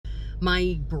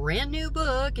my brand new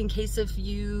book, in case if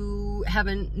you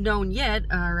haven't known yet,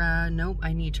 or nope,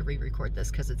 I need to re-record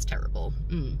this because it's terrible.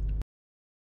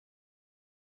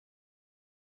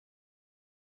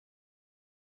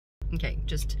 Okay,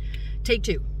 just take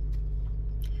two.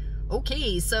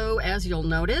 Okay, so as you'll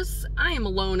notice, I am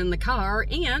alone in the car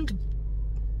and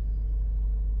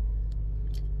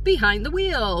behind the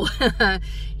wheel.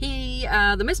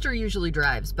 The mister usually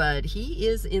drives, but he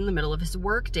is in the middle of his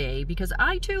work day because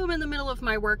I too am in the middle of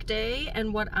my work day,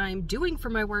 and what I'm doing for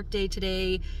my work day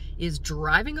today is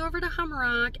driving over to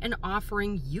Humarock and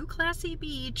offering You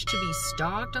Beach to be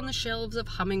stocked on the shelves of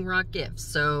Humarock gifts.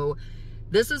 So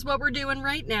this is what we're doing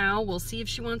right now. We'll see if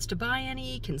she wants to buy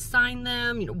any, consign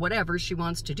them, you know, whatever she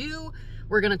wants to do.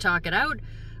 We're gonna talk it out.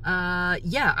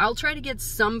 Yeah, I'll try to get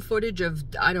some footage of,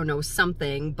 I don't know,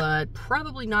 something, but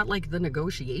probably not like the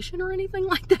negotiation or anything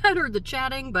like that, or the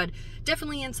chatting, but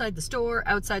definitely inside the store,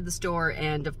 outside the store,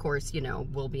 and of course, you know,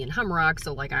 we'll be in Humarock,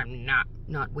 so like I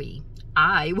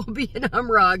will be in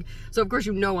Humarock, so of course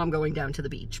you know I'm going down to the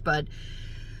beach, but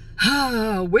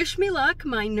wish me luck.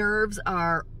 My nerves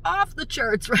are off the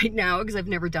charts right now because I've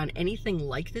never done anything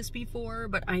like this before,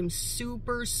 but I'm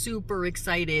super, super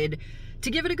excited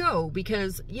to give it a go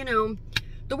because, you know,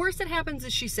 the worst that happens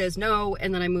is she says no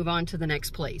and then I move on to the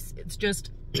next place. It's just,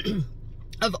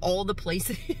 of all the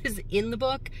places in the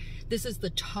book, this is the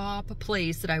top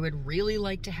place that I would really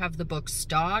like to have the book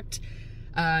stocked.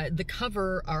 The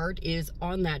cover art is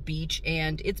on that beach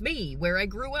and it's me, where I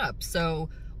grew up, so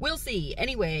we'll see.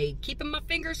 Anyway, keeping my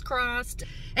fingers crossed.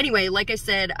 Anyway, like I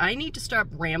said, I need to stop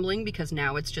rambling because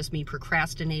now it's just me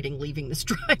procrastinating leaving this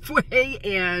driveway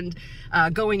and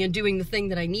going and doing the thing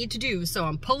that I need to do. So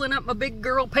I'm pulling up my big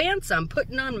girl pants, I'm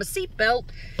putting on my seatbelt,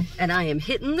 and I am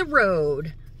hitting the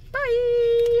road.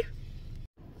 Bye!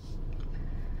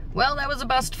 Well, that was a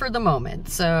bust for the moment.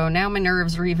 So now my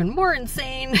nerves are even more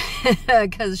insane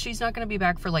because she's not going to be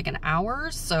back for like an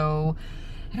hour, so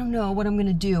I don't know what I'm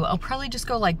gonna do. I'll probably just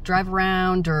go like drive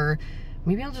around, or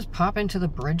maybe I'll just pop into the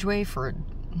Bridgeway for,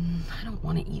 I don't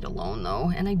want to eat alone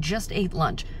though, and I just ate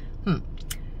lunch.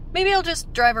 Maybe I'll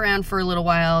just drive around for a little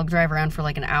while, drive around for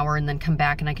like an hour, and then come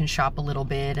back and I can shop a little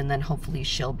bit, and then hopefully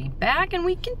she'll be back and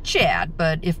we can chat.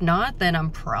 But if not, then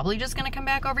I'm probably just gonna come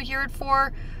back over here at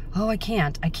 4. Oh, I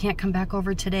can't come back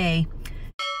over today.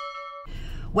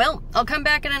 Well, I'll come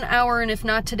back in an hour, and if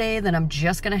not today, then I'm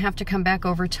just gonna have to come back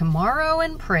over tomorrow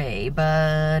and pray,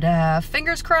 but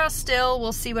fingers crossed still,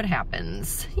 we'll see what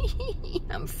happens.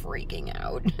 I'm freaking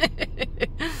out.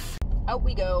 Out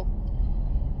we go.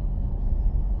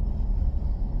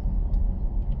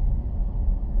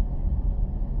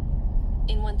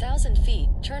 In 1,000 feet,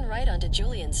 turn right onto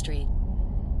Julian Street.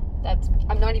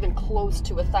 I'm not even close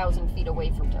to 1,000 feet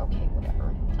away from, okay,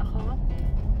 whatever.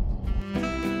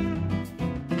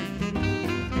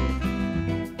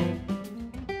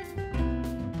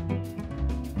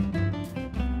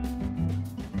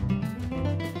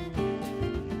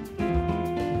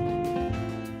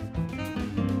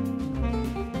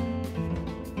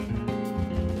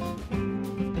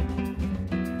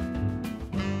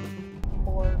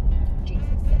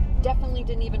 Definitely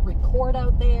didn't even record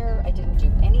out there. I didn't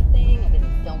do anything. I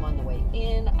didn't film on the way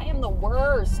in. I am the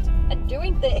worst at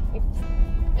doing things.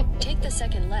 Take the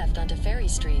second left onto Ferry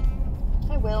Street.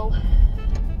 I will.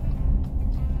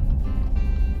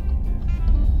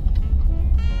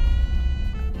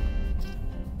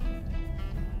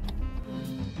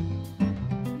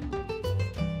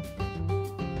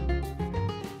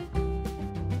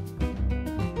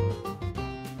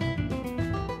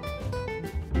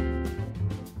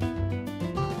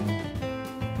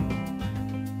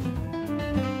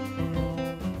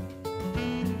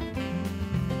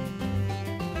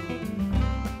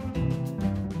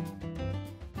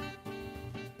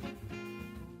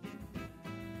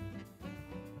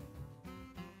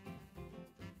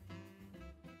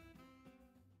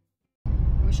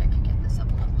 Wish I could get this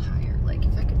up a little higher. Like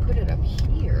if I could put it up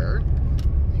here,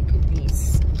 I could be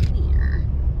skinnier.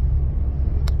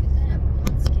 Look at that, we're a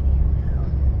lot skinnier now.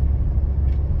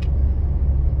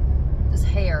 This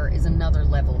hair is another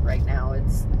level right now.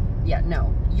 It's, yeah,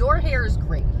 no, your hair is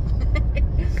great.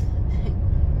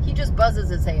 He just buzzes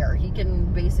his hair. He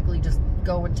can basically just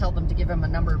go and tell them to give him a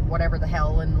number, whatever the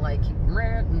hell, and like,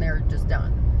 and they're just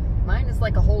done. Mine is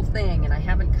like a whole thing, and I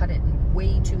haven't cut it in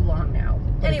way too long now.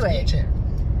 Anyway.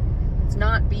 It's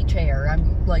not beach hair.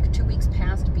 I'm like 2 weeks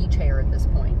past beach hair at this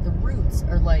point. The roots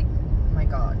are like, my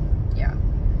God, yeah.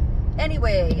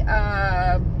 Anyway,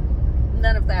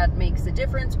 none of that makes a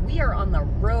difference. We are on the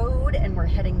road and we're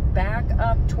heading back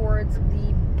up towards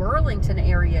the Burlington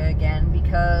area again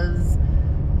because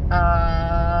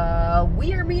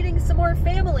We are meeting some more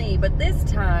family, but this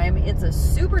time it's a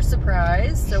super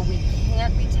surprise, so we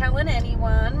can't be telling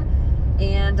anyone.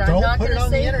 And I'm not going to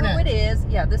say who it is.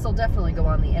 Yeah, this will definitely go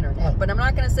on the internet, but I'm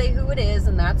not going to say who it is,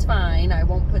 and that's fine. I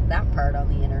won't put that part on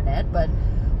the internet, but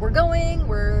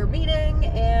we're meeting,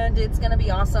 and it's going to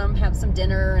be awesome. Have some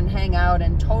dinner and hang out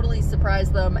and totally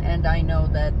surprise them, and I know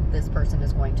that this person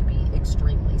is going to be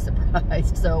extremely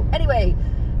surprised. So anyway,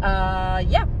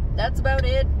 yeah, that's about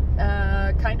it.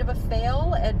 Kind of a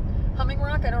fail at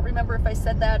Humarock. I don't remember if I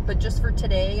said that, but just for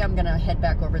today, I'm going to head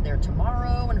back over there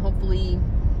tomorrow and hopefully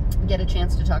get a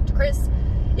chance to talk to Chris.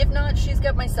 If not, she's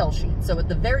got my sell sheet, so at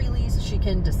the very least she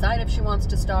can decide if she wants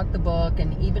to stock the book,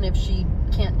 and even if she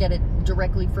can't get it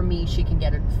directly from me, she can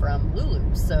get it from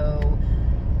Lulu. So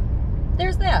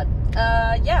there's that.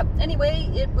 Yeah, anyway,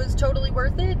 it was totally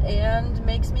worth it and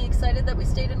makes me excited that we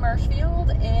stayed in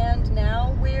Marshfield, and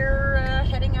now we're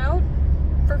heading out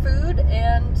for food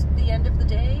and the end of the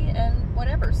day and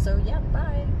whatever. So yeah,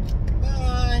 bye.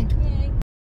 Bye. Yay.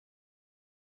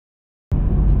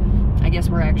 I guess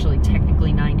we're actually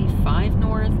technically 95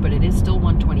 north, but it is still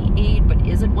 128. But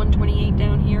is it 128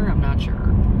 down here? I'm not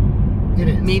sure. It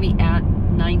is. Maybe at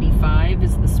 95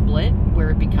 is the split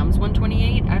where it becomes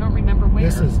 128. I don't remember where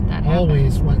this is that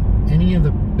always happened. when any of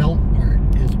the belt part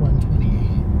is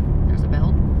 128. There's a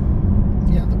belt?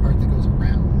 Yeah, the part that goes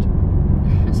around.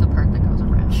 There's a part that goes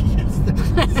around. Yes,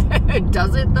 there is.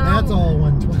 Does it though? That's all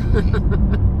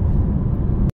 128.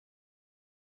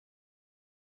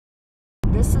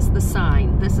 This is the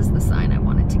sign. This is the sign I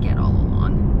wanted to get all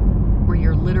along, where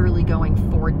you're literally going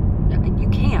forward. You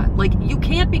can't. Like, you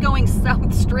can't be going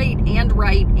south straight and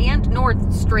right and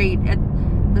north straight at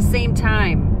the same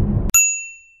time.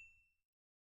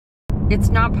 It's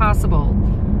not possible.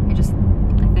 I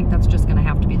think that's just going to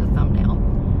have to be the thumbnail.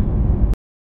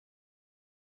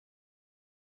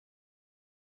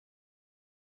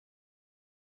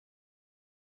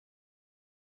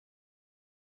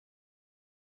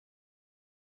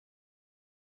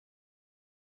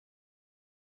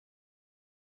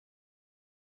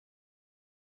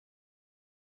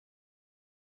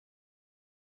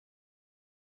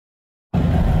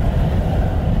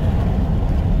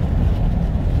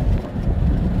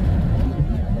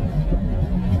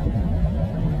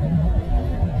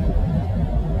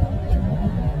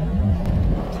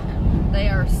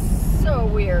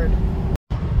 Weird.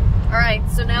 All right,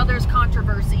 so now there's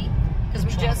controversy because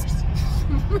we just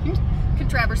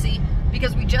controversy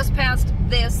because we just passed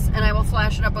this, and I will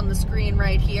flash it up on the screen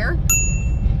right here.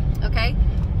 Okay,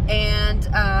 and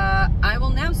I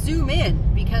will now zoom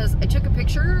in because I took a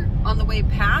picture on the way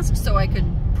past so I could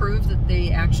prove that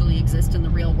they actually exist in the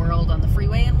real world on the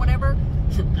freeway and whatever.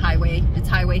 Highway, it's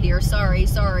highway here. Sorry.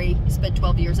 You spent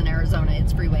 12 years in Arizona.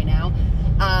 It's freeway now.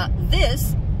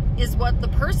 This is what the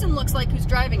person looks like who's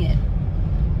driving it.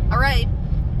 All right,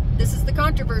 this is the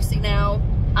controversy now.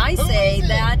 I say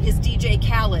that is DJ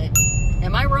Khaled.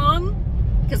 Am I wrong?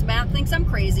 Because Matt thinks I'm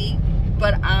crazy,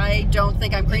 but I don't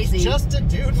think I'm crazy. It's just a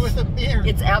dude with a beard.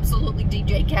 It's absolutely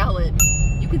DJ Khaled.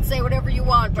 You can say whatever you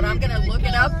want, but I'm going to look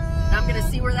it up. I'm going to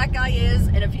see where that guy is,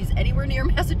 and if he's anywhere near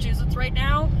Massachusetts right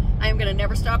now, I am going to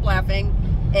never stop laughing.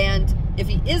 And if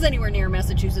he is anywhere near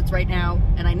Massachusetts right now,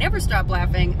 and I never stop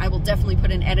laughing, I will definitely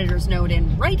put an editor's note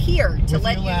in right here to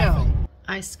let you know.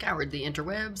 I scoured the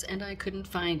interwebs, and I couldn't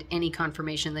find any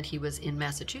confirmation that he was in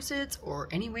Massachusetts or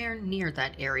anywhere near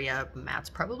that area. Matt's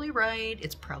probably right.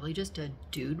 It's probably just a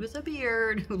dude with a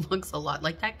beard who looks a lot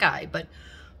like that guy. But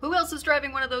who else is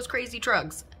driving one of those crazy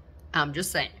trucks? I'm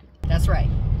just saying. That's right.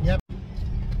 Yep.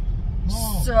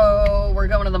 Mall. So we're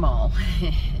going to the mall.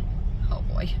 Oh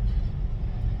boy.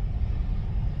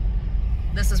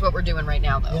 This is what we're doing right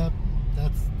now, though.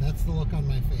 Yep, that's the look on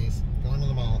my face. Going to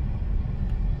the mall.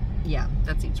 Yeah,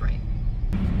 that seems right.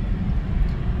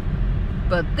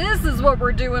 But this is what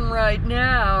we're doing right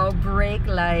now. Brake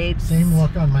lights. Same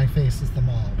look on my face as the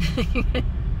mall.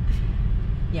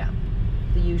 Yeah,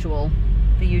 the usual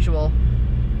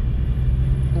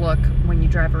look when you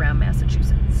drive around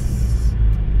Massachusetts.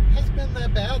 Hasn't been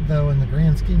that bad, though, in the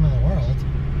grand scheme of the world.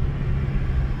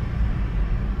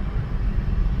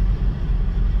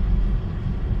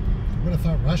 I would have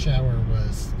thought rush hour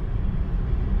was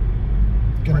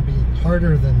going to be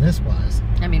harder than this was.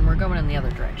 I mean, we're going in the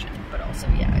other direction, but also,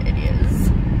 yeah, it is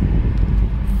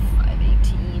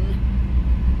 5:18,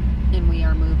 and we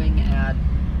are moving at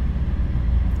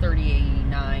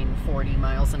 39, 40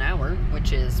 miles an hour,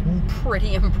 which is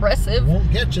pretty impressive. Won't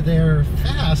get you there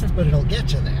fast, but it'll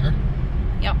get you there.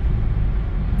 Yep.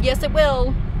 Yes, it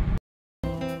will.